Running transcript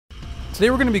Today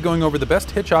we're going to be going over the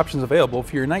best hitch options available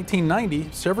for your 1990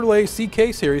 Chevrolet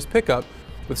CK Series pickup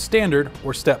with standard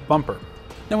or step bumper.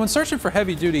 Now when searching for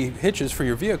heavy-duty hitches for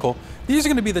your vehicle, these are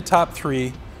going to be the top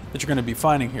three that you're going to be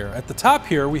finding here. At the top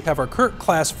here we have our Curt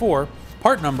Class 4,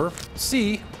 part number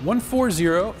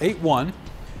C14081.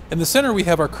 In the center we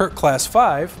have our Curt Class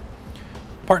 5,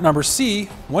 part number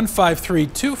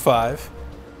C15325.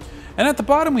 And at the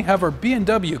bottom we have our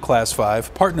B&W Class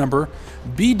 5, part number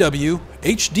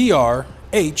BWHDR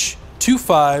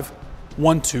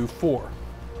H25124.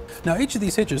 Now each of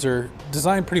these hitches are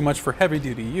designed pretty much for heavy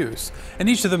duty use, and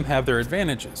each of them have their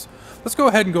advantages. Let's go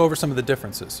ahead and go over some of the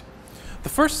differences. The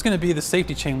first is going to be the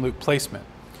safety chain loop placement.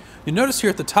 You notice here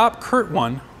at the top Curt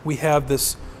one, we have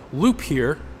this loop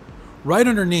here right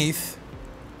underneath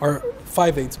our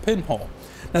 5/8 pinhole.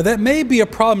 Now that may be a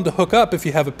problem to hook up if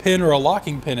you have a pin or a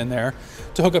locking pin in there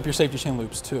to hook up your safety chain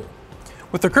loops too.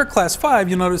 With the Curt Class 5,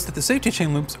 you'll notice that the safety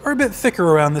chain loops are a bit thicker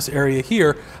around this area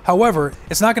here. However,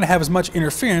 it's not going to have as much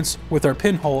interference with our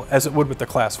pinhole as it would with the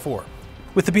Class 4.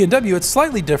 With the B&W, it's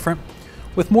slightly different,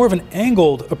 with more of an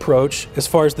angled approach as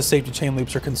far as the safety chain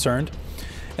loops are concerned.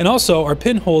 And also, our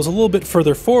pinhole is a little bit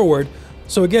further forward,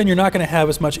 so again, you're not going to have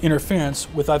as much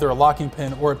interference with either a locking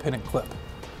pin or a pin and clip.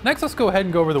 Next, let's go ahead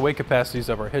and go over the weight capacities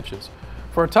of our hitches.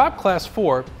 For our top Class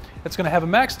 4, it's going to have a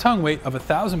max tongue weight of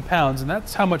 1,000 pounds, and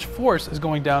that's how much force is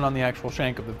going down on the actual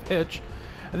shank of the hitch.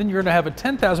 And then you're going to have a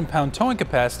 10,000 pound towing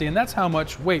capacity, and that's how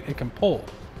much weight it can pull.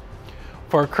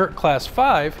 For our Curt Class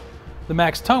 5, the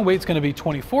max tongue weight is going to be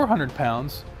 2,400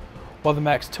 pounds, while the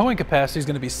max towing capacity is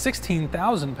going to be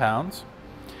 16,000 pounds.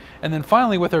 And then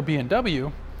finally, with our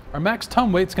B&W, our max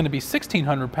tongue weight is going to be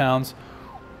 1,600 pounds,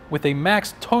 with a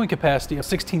max towing capacity of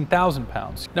 16,000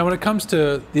 pounds. Now when it comes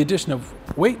to the addition of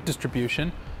weight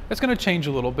distribution, it's going to change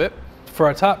a little bit. For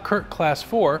our top Curt Class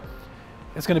 4,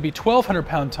 it's going to be 1,200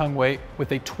 pound tongue weight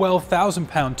with a 12,000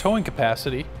 pound towing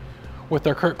capacity. With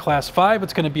our Curt Class 5,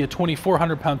 it's going to be a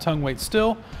 2,400 pound tongue weight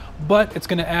still, but it's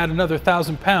going to add another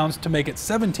 1,000 pounds to make it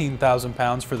 17,000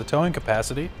 pounds for the towing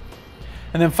capacity.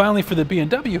 And then finally for the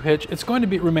B&W hitch, it's going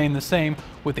to remain the same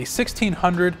with a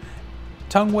 1,600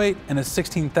 tongue weight and a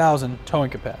 16,000 towing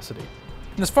capacity.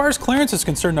 And as far as clearance is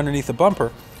concerned underneath the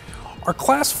bumper, our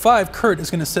Class 5 Curt is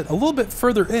going to sit a little bit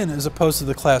further in as opposed to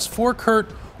the Class 4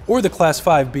 Curt or the Class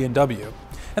 5 B&W.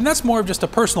 And that's more of just a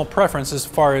personal preference as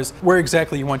far as where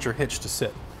exactly you want your hitch to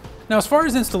sit. Now as far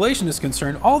as installation is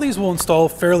concerned, all these will install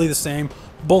fairly the same,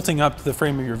 bolting up to the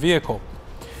frame of your vehicle.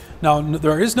 Now,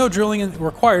 there is no drilling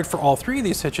required for all three of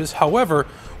these hitches. However,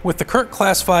 with the Curt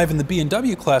Class 5 and the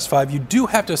B&W Class 5, you do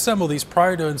have to assemble these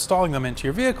prior to installing them into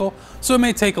your vehicle, so it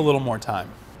may take a little more time.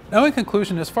 Now, in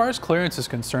conclusion, as far as clearance is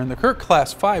concerned, the Curt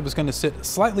Class 5 is going to sit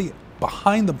slightly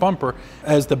behind the bumper,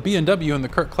 as the B&W and the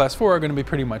Curt Class 4 are going to be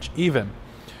pretty much even.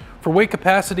 For weight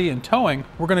capacity and towing,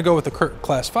 we're going to go with the Curt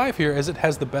Class 5 here, as it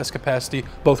has the best capacity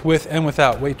both with and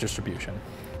without weight distribution.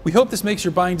 We hope this makes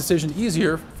your buying decision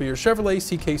easier for your Chevrolet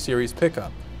CK Series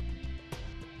pickup.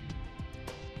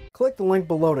 Click the link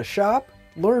below to shop,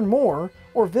 learn more,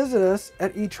 or visit us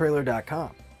at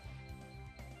etrailer.com.